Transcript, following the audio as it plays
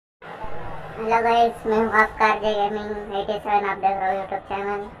Hello guys, मैं हूँ आपका आरजे गेमिंग 87। आप देख रहे हो यूट्यूब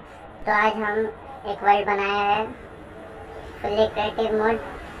चैनल। तो आज हम एक वर्ल्ड बनाया है फुल्ली क्रिएटिव मोड।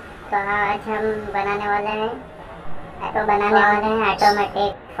 तो आज हम बनाने वाले हैं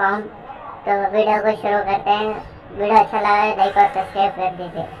ऑटोमेटिक फॉर्म। तो वीडियो को शुरू करते हैं। वीडियो अच्छा लगा है लाइक और सब्सक्राइब कर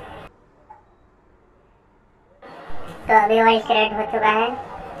दीजिए। तो अभी वर्ल्ड क्रिएट हो चुका है।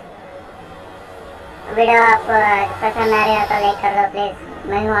 वीडियो आपको पसंद आ रही हो तो लाइक कर दो प्लीज़।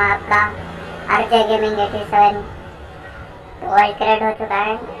 मैं हूँ आपका आरजे गेमिंग 87। तो वर्ल्ड क्रिएट हो चुका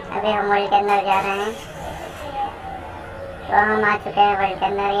है। अभी हम वर्ल्ड के अंदर जा रहे हैं। तो हम आ चुके हैं वर्ल्ड के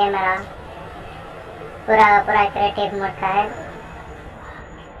अंदर। ये मेरा पूरा क्रिएटिव मोड का है।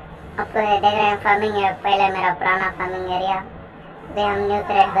 आपको ये देख रहे हैं फार्मिंग है, पहले मेरा पुराना फार्मिंग एरिया। अभी हम न्यू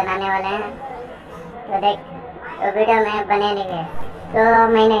क्रिएट बनाने वाले हैं। तो वीडियो में बने रहिए। तो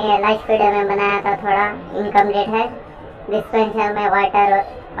मैंने ये लास्ट वीडियो में बनाया था, थोड़ा इनकम्प्लीट है। डिस्पेंसर में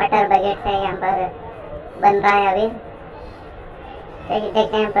वाटर बकेट से यहाँ पर बन रहा है अभी। तो ये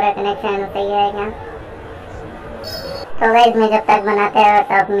देखते हैं पूरा कनेक्शन सही है क्या। तो गाइस, मैं जब तक बनाते हैं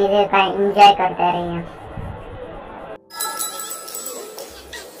तब म्यूजिक का एंजॉय करते रहिए।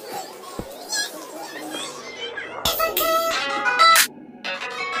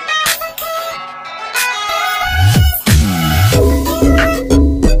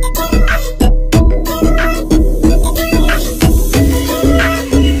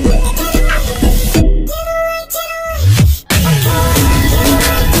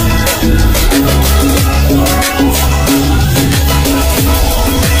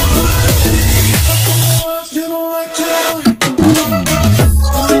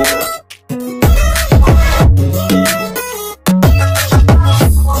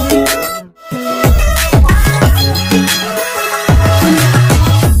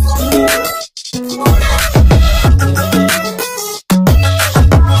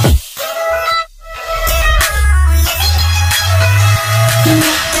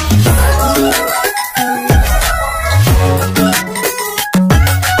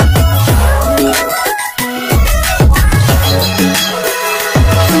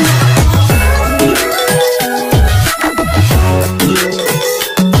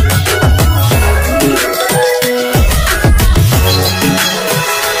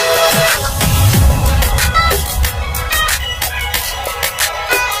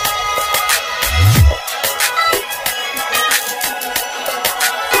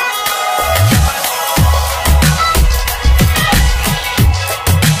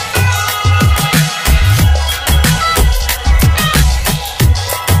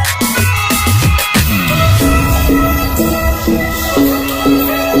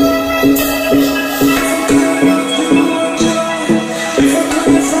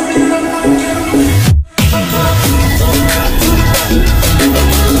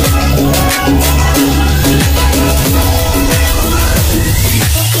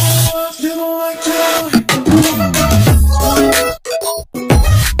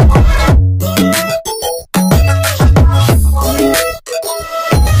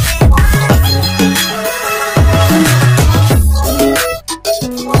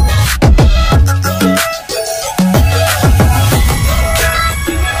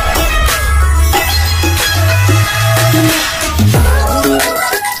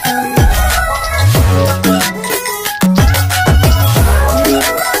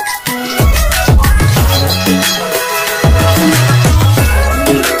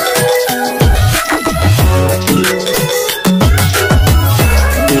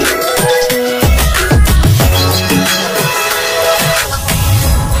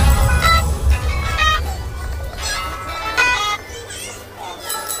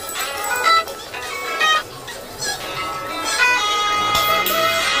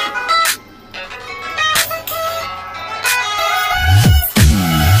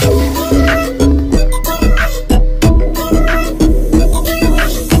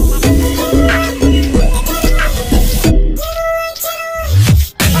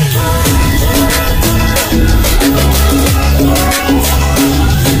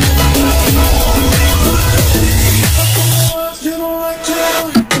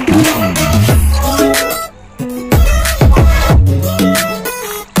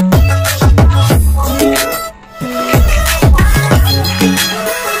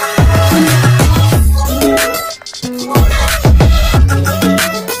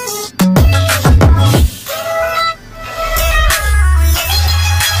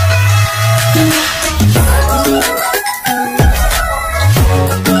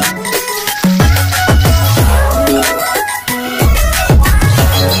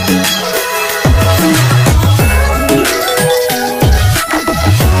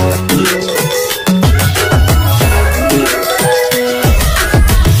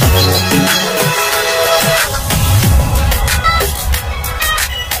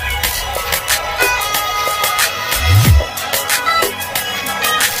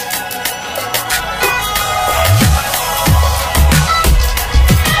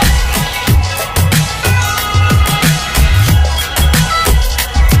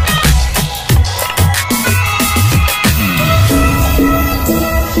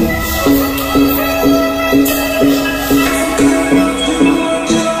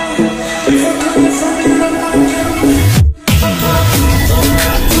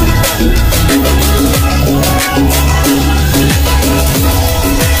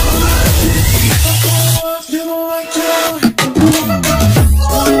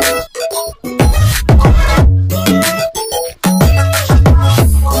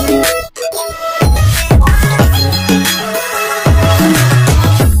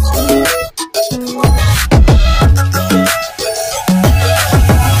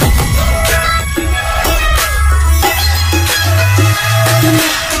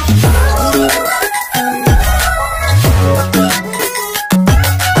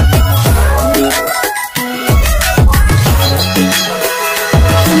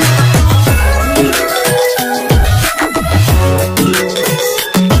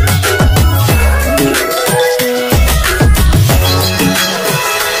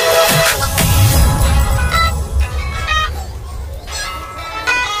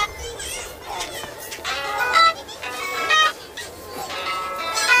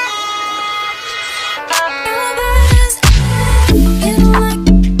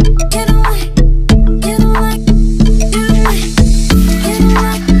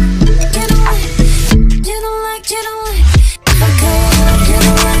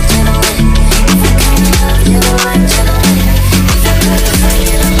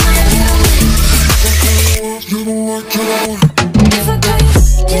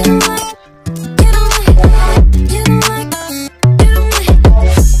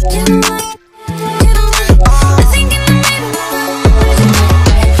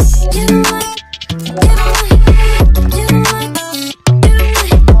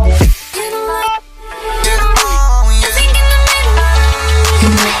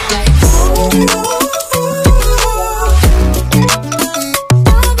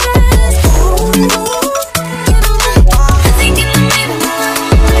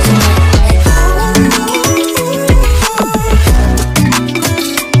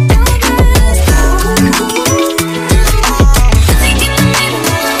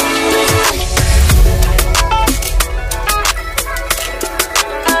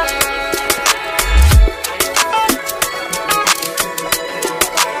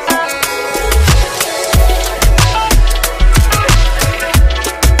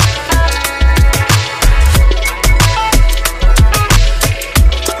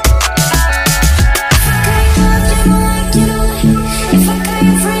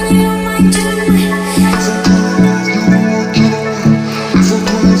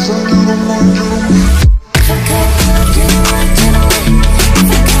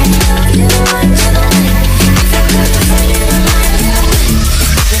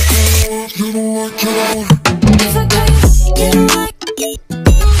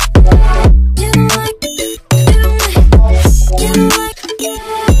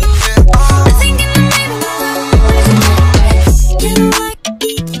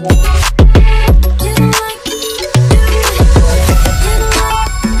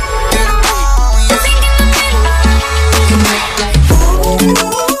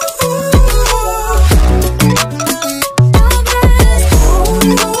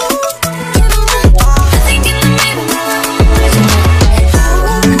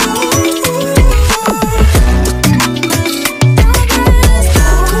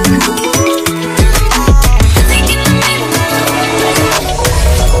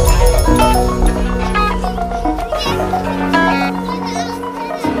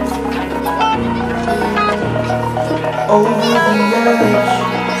 over the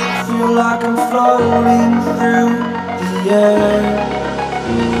edge. Feel like I'm floating through the air.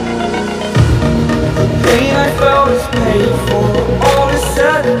 The pain I felt is paid for, all is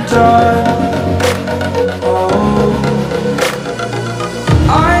said and done. Oh,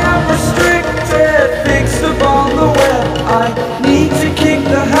 I am restricted, fixed upon the web. I need to kick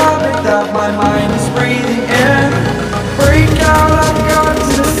the habit that my mind is breathing in. Break out, I've got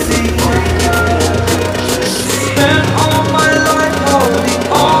to see. Spent all my life holding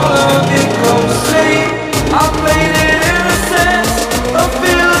all of it closely. I played it innocent, a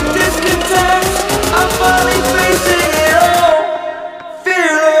feel of discontent. I'm finally facing it all,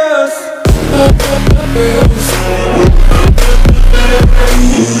 fearless.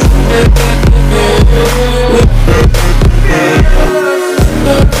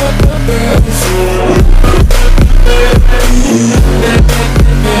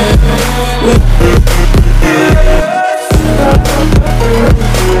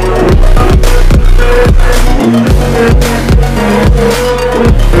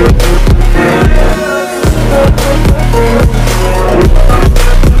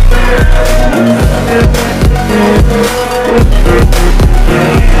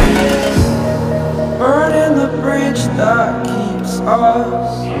 Burning the bridge that keeps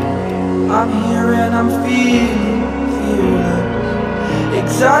us. I'm here and I'm feeling fearless.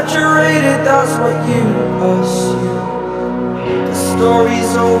 Exaggerated, that's what you assume. The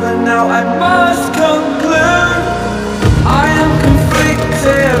story's over now, I must conclude. I am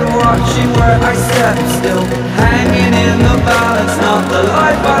conflicted, watching where I step still, hanging in the balance, not the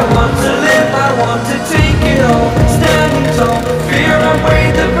life I want